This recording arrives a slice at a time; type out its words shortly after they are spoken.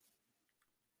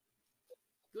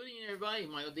Good evening, everybody.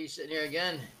 Michael D sitting here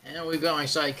again, and we've got my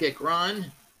sidekick Ron,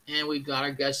 and we've got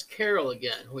our guest Carol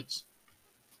again. Which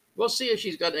we'll see if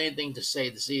she's got anything to say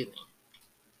this evening.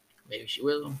 Maybe she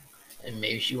will, and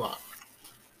maybe she won't.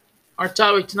 Our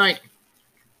topic tonight: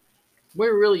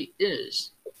 where really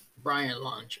is Brian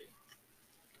Laundrie?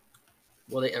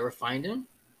 Will they ever find him?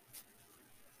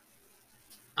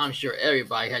 I'm sure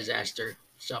everybody has asked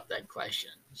herself that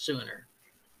question sooner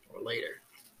or later.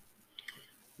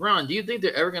 Ron, do you think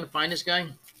they're ever going to find this guy?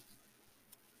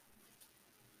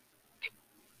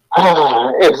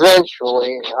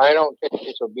 Eventually, I don't think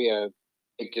this will be a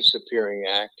big disappearing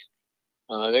act.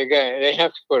 They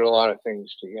have to put a lot of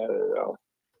things together though,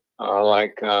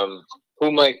 like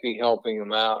who might be helping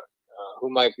him out, who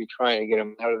might be trying to get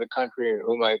him out of the country, or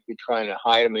who might be trying to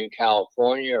hide him in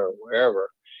California or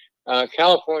wherever.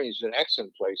 California is an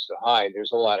excellent place to hide.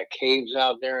 There's a lot of caves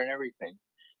out there and everything.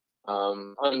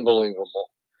 Unbelievable.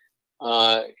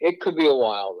 It could be a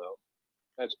while though.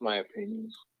 That's my opinion.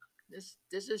 This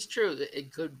is true.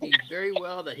 It could be very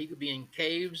well that he could be in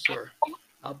caves or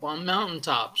up on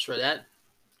mountaintops for that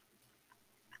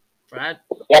Yeah,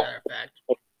 matter of fact.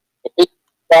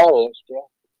 followers. Yeah.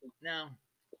 Now,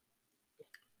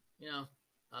 you know,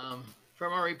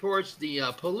 from our reports, the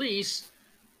police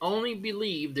only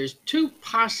believe there's two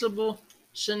possible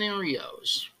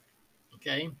scenarios.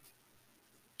 Okay,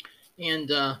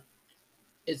 and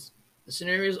it's the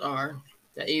scenarios are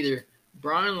that either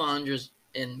Brian Laundrie's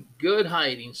in good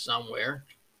hiding somewhere,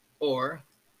 or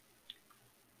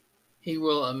he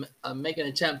will make an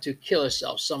attempt to kill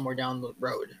himself somewhere down the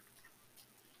road.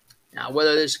 Now,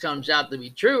 whether this comes out to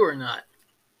be true or not,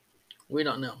 we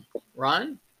don't know.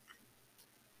 Ron?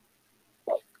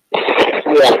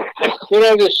 Yeah.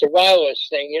 The survivalist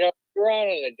thing, you're out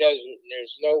in the desert and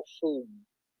there's no food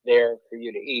there for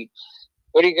you to eat.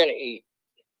 What are you going to eat?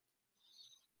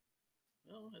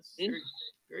 Well, that's very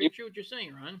You, true what you're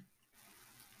saying, Ron.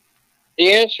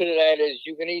 the answer to that is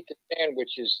you can eat the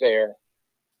sandwiches there.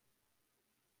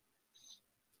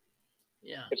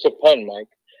 Yeah, It's a pun, Mike.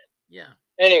 yeah.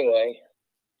 Anyway,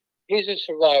 he's a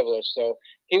survivalist, so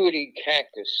he would eat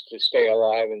cactus to stay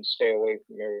alive and stay away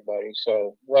from everybody.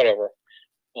 So, whatever.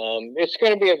 It's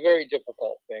going to be a very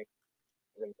difficult thing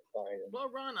for them to find him. Well,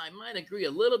 Ron, I might agree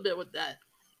a little bit with that.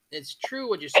 It's true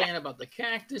what you're saying about the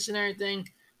cactus and everything,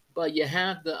 but you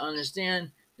have to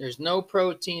understand there's no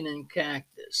protein in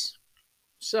cactus.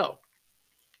 So,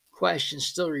 question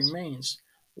still remains,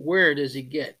 where does he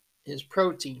get his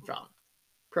protein from?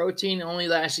 Protein only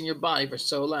lasts in your body for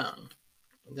so long,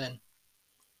 and then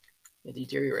it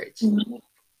deteriorates. You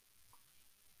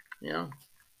know,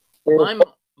 my It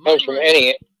my comes from money,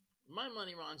 any. my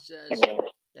money, Ron says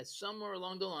that somewhere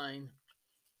along the line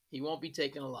he won't be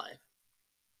taken alive.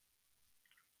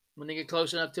 When they get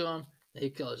close enough to him, he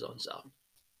kills his own self.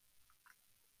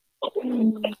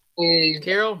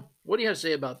 Carol, what do you have to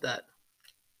say about that?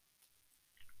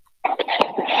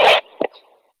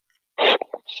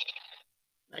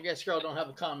 I guess Carol don't have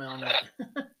a comment on that.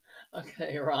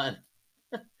 Okay, Ron.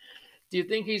 Do you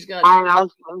think he's got? I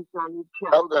don't think they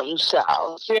kill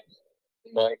themselves.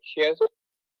 Mike, yes.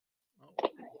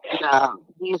 No,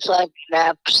 he's like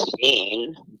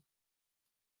Epstein.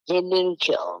 He didn't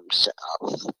kill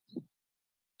himself.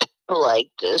 People like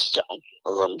this don't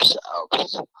kill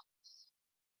themselves.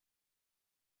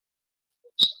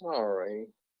 All right.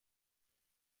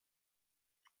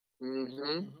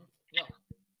 Mm-hmm.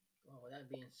 Well, with that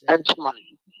being said, That's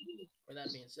money.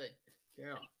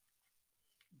 Carol.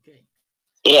 Okay.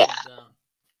 Yeah.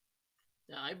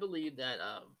 Now I believe that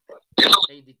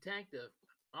a detective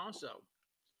also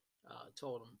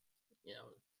told him, you know,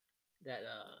 that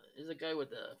is a guy with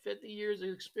 50 years of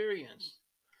experience,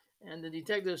 and the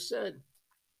detective said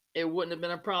it wouldn't have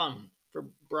been a problem for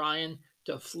Brian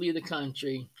to flee the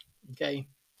country. Okay,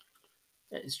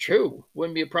 it's true.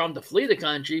 Wouldn't be a problem to flee the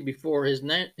country before his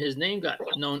name got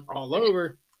known all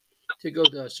over, to go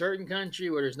to a certain country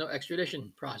where there's no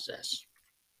extradition process.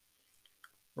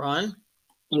 Ron?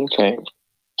 Okay.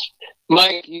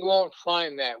 Mike, you won't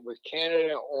find that with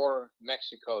Canada or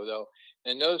Mexico, though.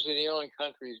 And those are the only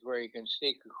countries where you can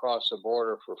sneak across the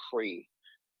border for free.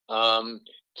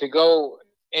 To go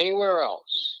anywhere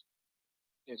else,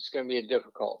 it's going to be a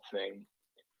difficult thing,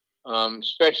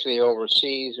 especially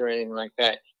overseas or anything like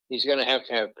that. He's going to have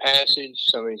passage.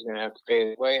 Somebody's going to have to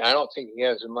pay the way. I don't think he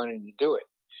has the money to do it.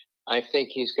 I think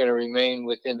he's going to remain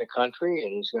within the country,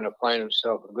 and he's going to find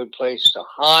himself a good place to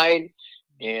hide,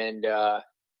 and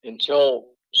until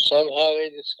somehow they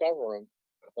discover him.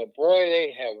 But boy,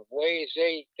 they have ways.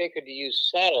 They could use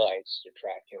satellites to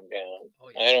track him down. Oh,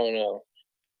 yeah. I don't know.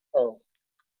 Oh,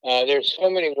 There's so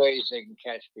many ways they can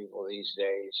catch people these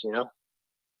days. You know,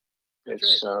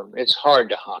 That's right. It's hard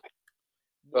to hide.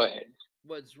 Go ahead.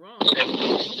 What's wrong is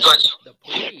that the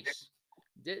police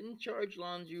didn't charge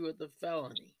Laundrie with a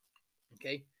felony.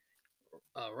 Okay,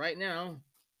 right now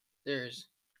they're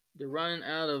running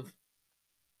out of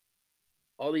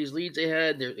all these leads they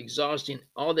had. They're exhausting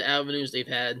all the avenues they've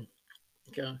had.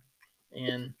 Okay,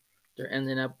 and they're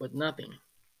ending up with nothing.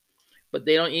 But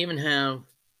they don't even have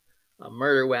a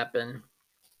murder weapon.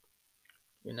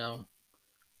 You know,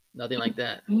 nothing like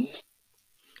that.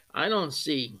 I don't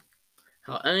see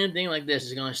how anything like this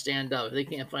is going to stand up. If they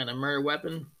can't find a murder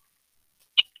weapon,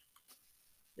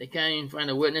 they can't even find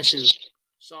a witness who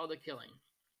saw the killing.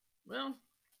 Well,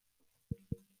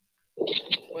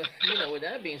 with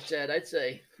that being said, I'd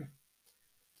say,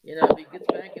 if he gets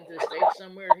back into the States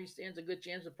somewhere, he stands a good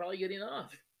chance of probably getting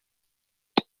off.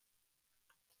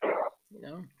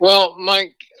 Well,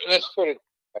 Mike, let's put it.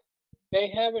 They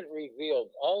haven't revealed.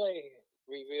 All they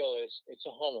reveal is it's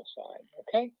a homicide.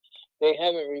 Okay. They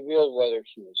haven't revealed whether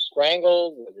she was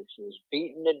strangled, whether she was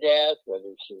beaten to death,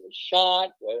 whether she was shot,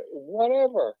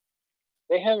 whatever.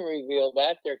 They haven't revealed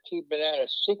that. They're keeping that a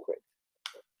secret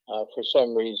for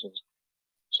some reason.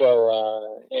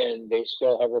 So, and they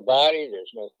still have her body.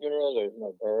 There's no funeral. There's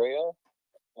no burial.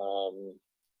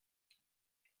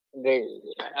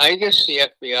 I guess the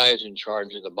FBI is in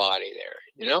charge of the body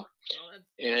there, Well,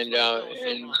 and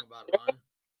wrong about it, Ron.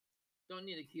 Don't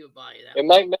need to keep a body that. It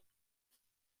might.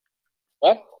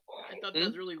 What? I thought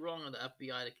that's really wrong of the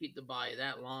FBI to keep the body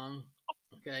that long,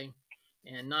 okay,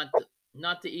 and not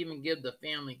to even give the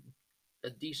family a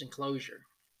decent closure,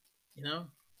 No.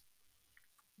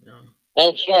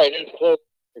 I'm sorry, that's close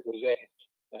because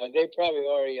they probably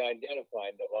already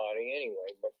identified the body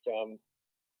anyway, but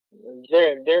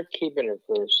they're keeping it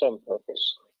for some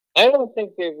purpose. I don't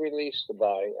think they've released the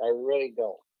body. I really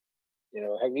don't.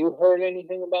 Have you heard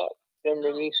anything about them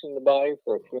releasing the body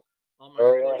for a funeral?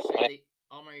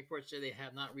 All my reports say they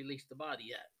have not released the body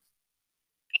yet.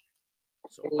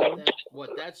 So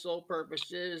what that sole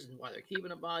purpose is and why they're keeping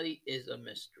the body is a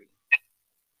mystery.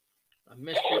 A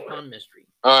mystery upon mystery.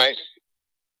 All right.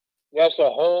 That's a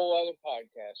whole other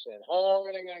podcast. And how long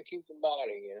are they going to keep the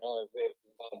body?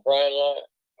 If Brian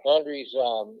Laundrie's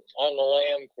on the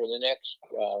lam for the next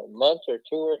month or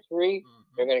 2 or 3,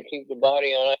 they're going to keep the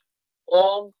body on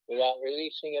long without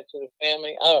releasing it to the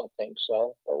family? I don't think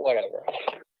so, but whatever.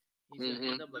 He's going to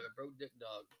end up like a broke dick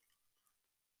dog.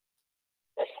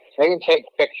 They can take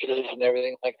pictures and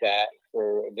everything like that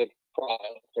for the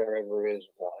trial if there ever is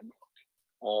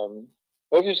one.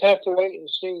 We'll just have to wait and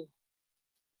see.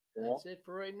 That's it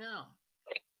for right now.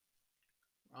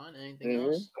 Ron, anything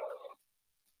else?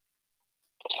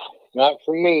 Not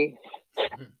for me.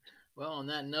 Well, on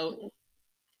that note,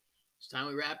 it's time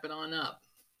we wrap it on up.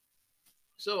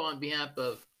 So, on behalf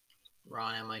of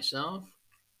Ron and myself,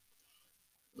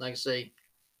 I'd like to say,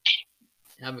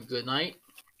 have a good night.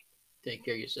 Take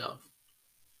care of yourself.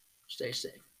 Stay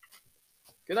safe.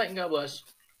 Good night and God bless.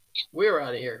 We're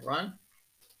out of here, Ron.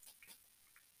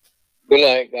 Good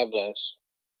night. God bless.